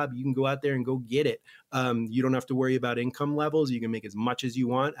part-time job, you can go out there and go get it. You don't have to worry about income levels. You can make as much as you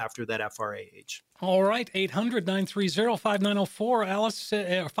want after that FRA age. All right, 800-930-5904, Alice,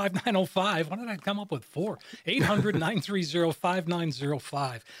 or 5905. What did I come up with?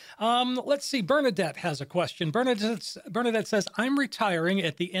 800-930-5905. Let's see, Bernadette has a question. Bernadette says, I'm retiring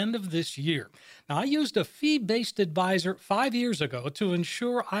at the end of this year. Now, I used a fee-based advisor 5 years ago to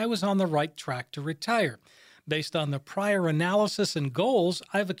ensure I was on the right track to retire. Based on the prior analysis and goals,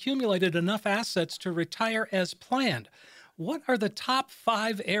 I've accumulated enough assets to retire as planned. What are the top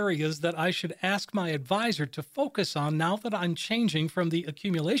 5 areas that I should ask my advisor to focus on now that I'm changing from the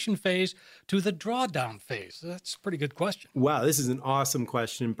accumulation phase to the drawdown phase? That's a pretty good question. Wow, this is an awesome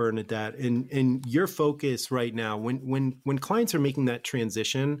question, Bernadette. And your focus right now, when clients are making that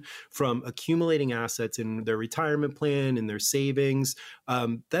transition from accumulating assets in their retirement plan and their savings,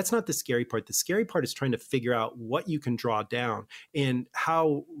 that's not the scary part. The scary part is trying to figure out what you can draw down and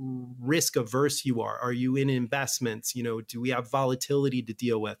how risk averse you are. Are you in investments? Do we have volatility to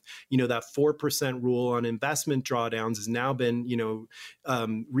deal with? That 4% rule on investment drawdowns has now been,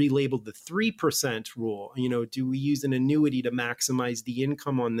 relabeled the 3% rule. Do we use an annuity to maximize the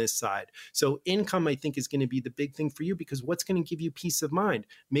income on this side? So income, I think, is going to be the big thing for you, because what's going to give you peace of mind?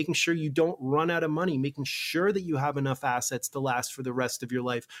 Making sure you don't run out of money, making sure that you have enough assets to last for the rest of your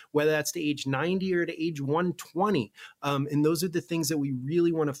life, whether that's to age 90 or to age 120. And those are the things that we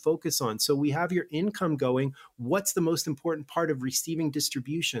really want to focus on. So we have your income going. What's the most important part of receiving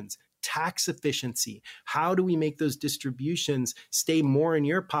distributions? tax efficiency. How do we make those distributions stay more in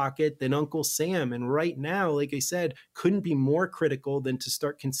your pocket than Uncle Sam? And right now, like I said, couldn't be more critical than to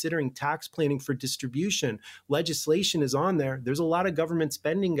start considering tax planning for distribution. Legislation is on there. There's a lot of government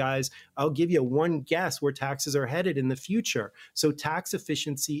spending, guys. I'll give you one guess where taxes are headed in the future. So tax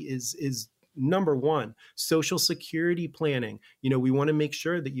efficiency is number one. Social security planning. We want to make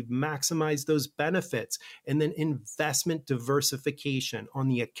sure that you've maximized those benefits. And then investment diversification on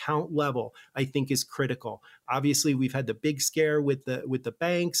the account level, I think, is critical. Obviously, we've had the big scare with the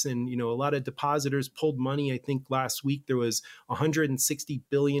banks, and a lot of depositors pulled money. I think last week there was $160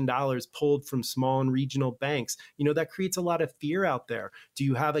 billion pulled from small and regional banks. That creates a lot of fear out there. Do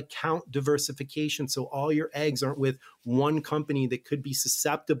you have account diversification so all your eggs aren't with one company that could be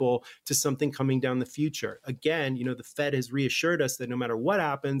susceptible to something coming down the future? Again, the Fed has reassured us that no matter what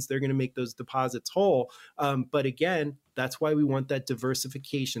happens, they're going to make those deposits whole. But again, that's why we want that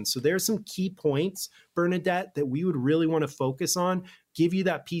diversification. So there's some key points, Bernadette, that we would really want to focus on, give you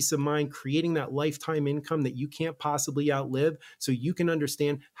that peace of mind, creating that lifetime income that you can't possibly outlive so you can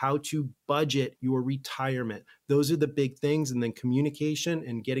understand how to budget your retirement. Those are the big things. And then communication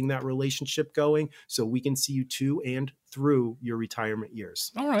and getting that relationship going so we can see you to and through your retirement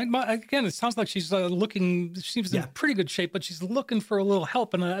years. All right. But again, it sounds like she's she's in pretty good shape, but she's looking for a little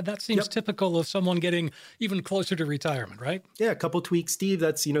help. And that seems typical of someone getting even closer to retirement, right? Yeah, a couple tweaks, Steve.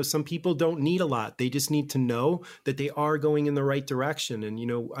 That's, some people don't need a lot. They just need to know that they are going in the right direction. And,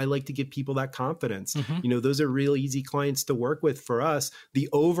 I like to give people that confidence. Mm-hmm. Those are real easy clients to work with for us. The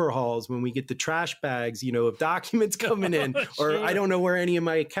overhauls, when we get the trash bags, of documents coming in, or I don't know where any of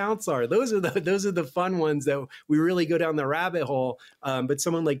my accounts are. Those are the fun ones that we really go down the rabbit hole. But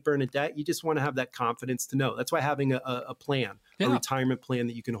someone like Bernadette, you just want to have that confidence to know. That's why having a plan, a retirement plan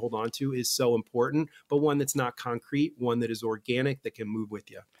that you can hold on to is so important, but one that's not concrete, one that is organic, that can move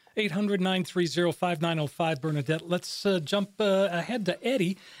with you. 800-930-5905, Bernadette. Let's jump ahead to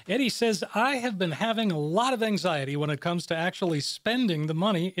Eddie. Eddie says, I have been having a lot of anxiety when it comes to actually spending the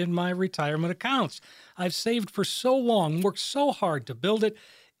money in my retirement accounts. I've saved for so long, worked so hard to build it.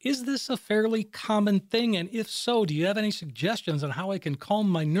 Is this a fairly common thing? And if so, do you have any suggestions on how I can calm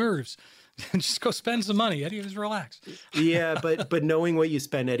my nerves? Just go spend some money, Eddie. Just relax. Yeah, but knowing what you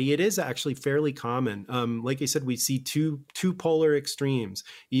spend, Eddie, it is actually fairly common. Like I said, we see two polar extremes.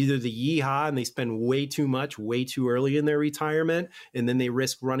 Either the yeehaw and they spend way too much, way too early in their retirement, and then they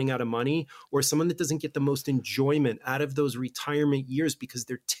risk running out of money, or someone that doesn't get the most enjoyment out of those retirement years because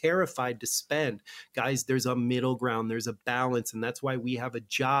they're terrified to spend. Guys, there's a middle ground, there's a balance, and that's why we have a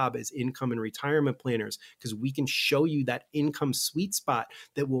job as income and retirement planners, because we can show you that income sweet spot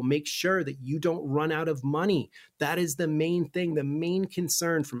that will make sure that you don't run out of money. That is the main thing, the main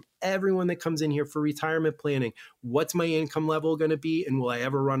concern from everyone that comes in here for retirement planning. What's my income level going to be, and will I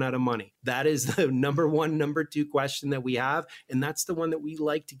ever run out of money? That is the number one, number two question that we have, and that's the one that we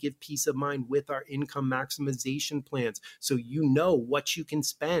like to give peace of mind with our income maximization plans. So you know what you can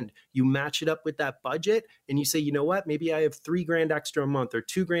spend. You match it up with that budget, and you say, you know what, maybe I have $3,000 extra a month or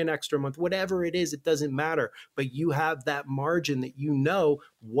 $2,000 extra a month, whatever it is, it doesn't matter. But you have that margin that you know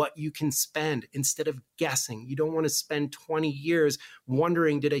what you can spend instead of guessing. You don't want to spend 20 years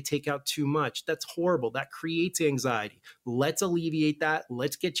wondering, did I take out too much? That's horrible. That creates anxiety. Let's alleviate that.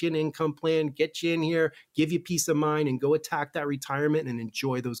 Let's get you an income plan, get you in here, give you peace of mind, and go attack that retirement and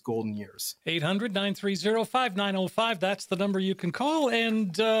enjoy those golden years. 800-930-5905. That's the number you can call.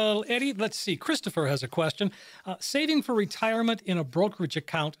 And Eddie, let's see. Christopher has a question. Saving for retirement in a brokerage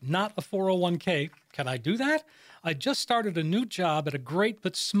account, not a 401k. Can I do that? I just started a new job at a great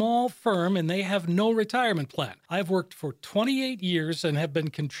but small firm, and they have no retirement plan. I've worked for 28 years and have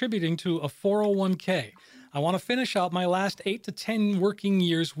been contributing to a 401k. I want to finish out my last 8 to 10 working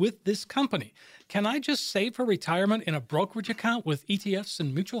years with this company. Can I just save for retirement in a brokerage account with ETFs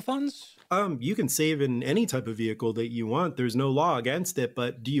and mutual funds? You can save in any type of vehicle that you want. There's no law against it,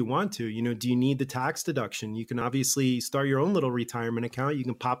 but do you want to? Do you need the tax deduction? You can obviously start your own little retirement account. You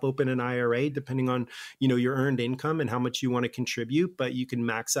can pop open an IRA depending on, your earned income and how much you want to contribute, but you can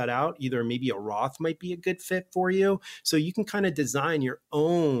max that out. Either maybe a Roth might be a good fit for you. So you can kind of design your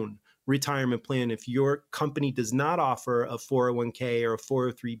own retirement plan. If your company does not offer a 401k or a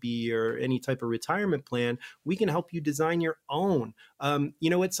 403b or any type of retirement plan, we can help you design your own. You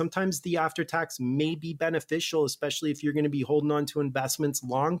know what? Sometimes the after tax may be beneficial, especially if you're going to be holding on to investments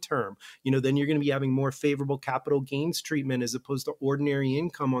long term. Then you're going to be having more favorable capital gains treatment as opposed to ordinary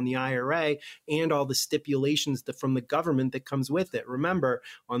income on the IRA and all the stipulations from the government that comes with it. Remember,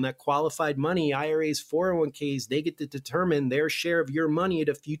 on that qualified money, IRAs, 401ks, they get to determine their share of your money at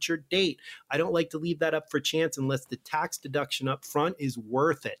a future date. great. I don't like to leave that up for chance unless the tax deduction up front is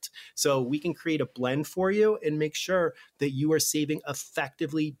worth it. So we can create a blend for you and make sure that you are saving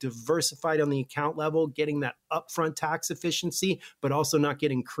effectively, diversified on the account level, getting that upfront tax efficiency, but also not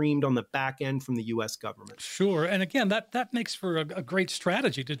getting creamed on the back end from the U.S. government. Sure. And again, that makes for a great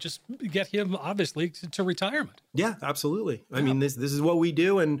strategy to just get him, obviously, to retirement. Yeah, absolutely. I mean, this is what we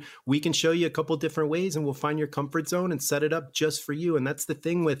do, and we can show you a couple different ways, and we'll find your comfort zone and set it up just for you. And that's the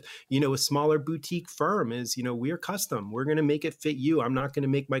thing with, a smaller boutique firm is, we are custom. We're going to make it fit you. I'm not going to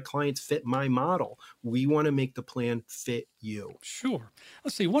make my clients fit my model. We want to make the plan fit you. Sure.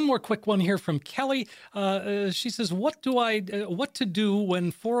 Let's see. One more quick one here from Kelly. She says, what to do when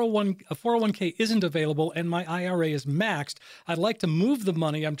a 401k isn't available and my IRA is maxed? I'd like to move the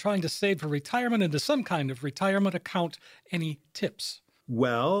money I'm trying to save for retirement into some kind of retirement account. Any tips?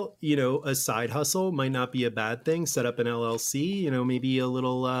 Well, a side hustle might not be a bad thing. Set up an LLC, maybe a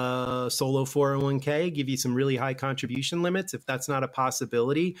little solo 401k, give you some really high contribution limits. If that's not a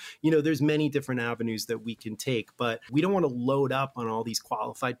possibility, there's many different avenues that we can take, but we don't want to load up on all these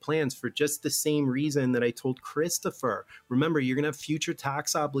qualified plans for just the same reason that I told Christopher. Remember, you're going to have future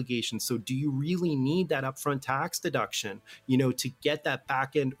tax obligations. So do you really need that upfront tax deduction, to get that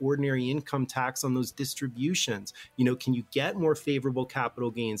back end ordinary income tax on those distributions? Can you get more favorable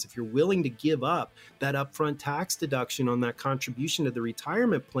capital gains if you're willing to give up that upfront tax deduction on that contribution to the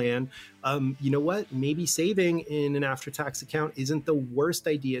retirement plan? You know what? Maybe saving in an after-tax account isn't the worst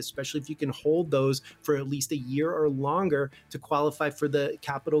idea, especially if you can hold those for at least a year or longer to qualify for the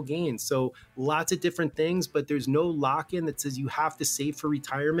capital gains. So lots of different things, but there's no lock-in that says you have to save for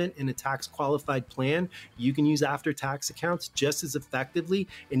retirement in a tax-qualified plan. You can use after-tax accounts just as effectively,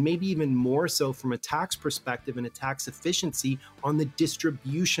 and maybe even more so from a tax perspective and a tax efficiency on the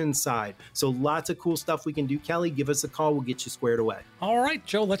distribution side. So lots of cool stuff we can do. Kelly, give us a call. We'll get you squared away. All right,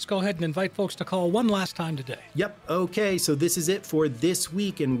 Joe, let's go ahead and invite folks to call one last time today. Yep. Okay. So this is it for this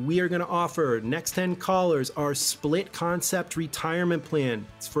week. And we are going to offer next 10 callers our split concept retirement plan.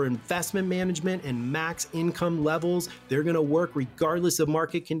 It's for investment management and max income levels. They're going to work regardless of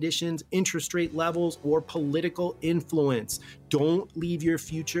market conditions, interest rate levels, or political influence. Don't leave your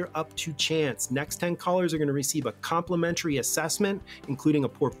future up to chance. Next 10 callers are going to receive a complimentary assessment, including a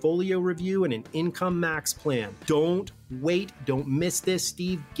portfolio review and an income max plan. Don't wait. Don't miss this.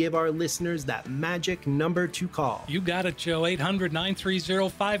 Steve, give our listeners that magic number to call. You got it, Joe.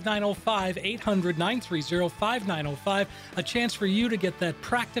 800-930-5905. 800-930-5905. A chance for you to get that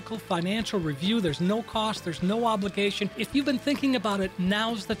practical financial review. There's no cost. There's no obligation. If you've been thinking about it,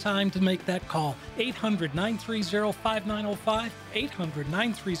 now's the time to make that call. 800-930-5905.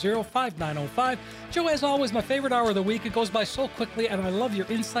 800-930-5905. Joe, as always, my favorite hour of the week. It goes by so quickly, and I love your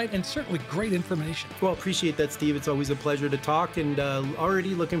insight and certainly great information. Well, appreciate that, Steve. It's always a pleasure to talk, and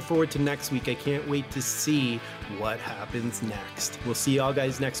already looking forward to next week. I can't wait to see what happens next. We'll see y'all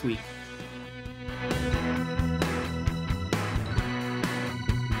guys next week.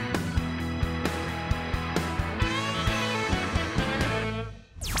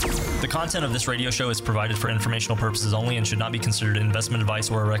 The content of this radio show is provided for informational purposes only and should not be considered investment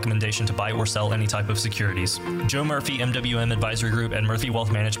advice or a recommendation to buy or sell any type of securities. Joe Murphy, MWM Advisory Group, and Murphy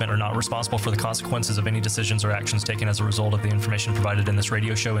Wealth Management are not responsible for the consequences of any decisions or actions taken as a result of the information provided in this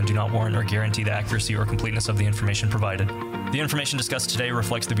radio show and do not warrant or guarantee the accuracy or completeness of the information provided. The information discussed today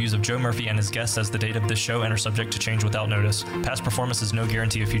reflects the views of Joe Murphy and his guests as the date of this show and are subject to change without notice. Past performance is no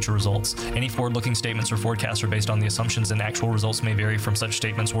guarantee of future results. Any forward-looking statements or forecasts are based on the assumptions, and actual results may vary from such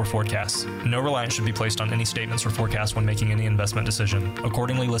statements or forecasts. No reliance should be placed on any statements or forecasts when making any investment decision.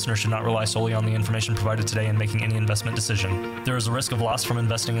 Accordingly, listeners should not rely solely on the information provided today in making any investment decision. There is a risk of loss from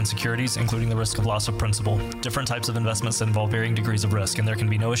investing in securities, including the risk of loss of principal. Different types of investments involve varying degrees of risk, and there can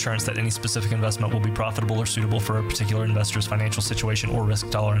be no assurance that any specific investment will be profitable or suitable for a particular investor's financial situation or risk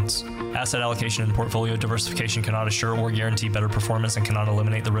tolerance. Asset allocation and portfolio diversification cannot assure or guarantee better performance and cannot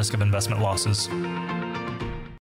eliminate the risk of investment losses.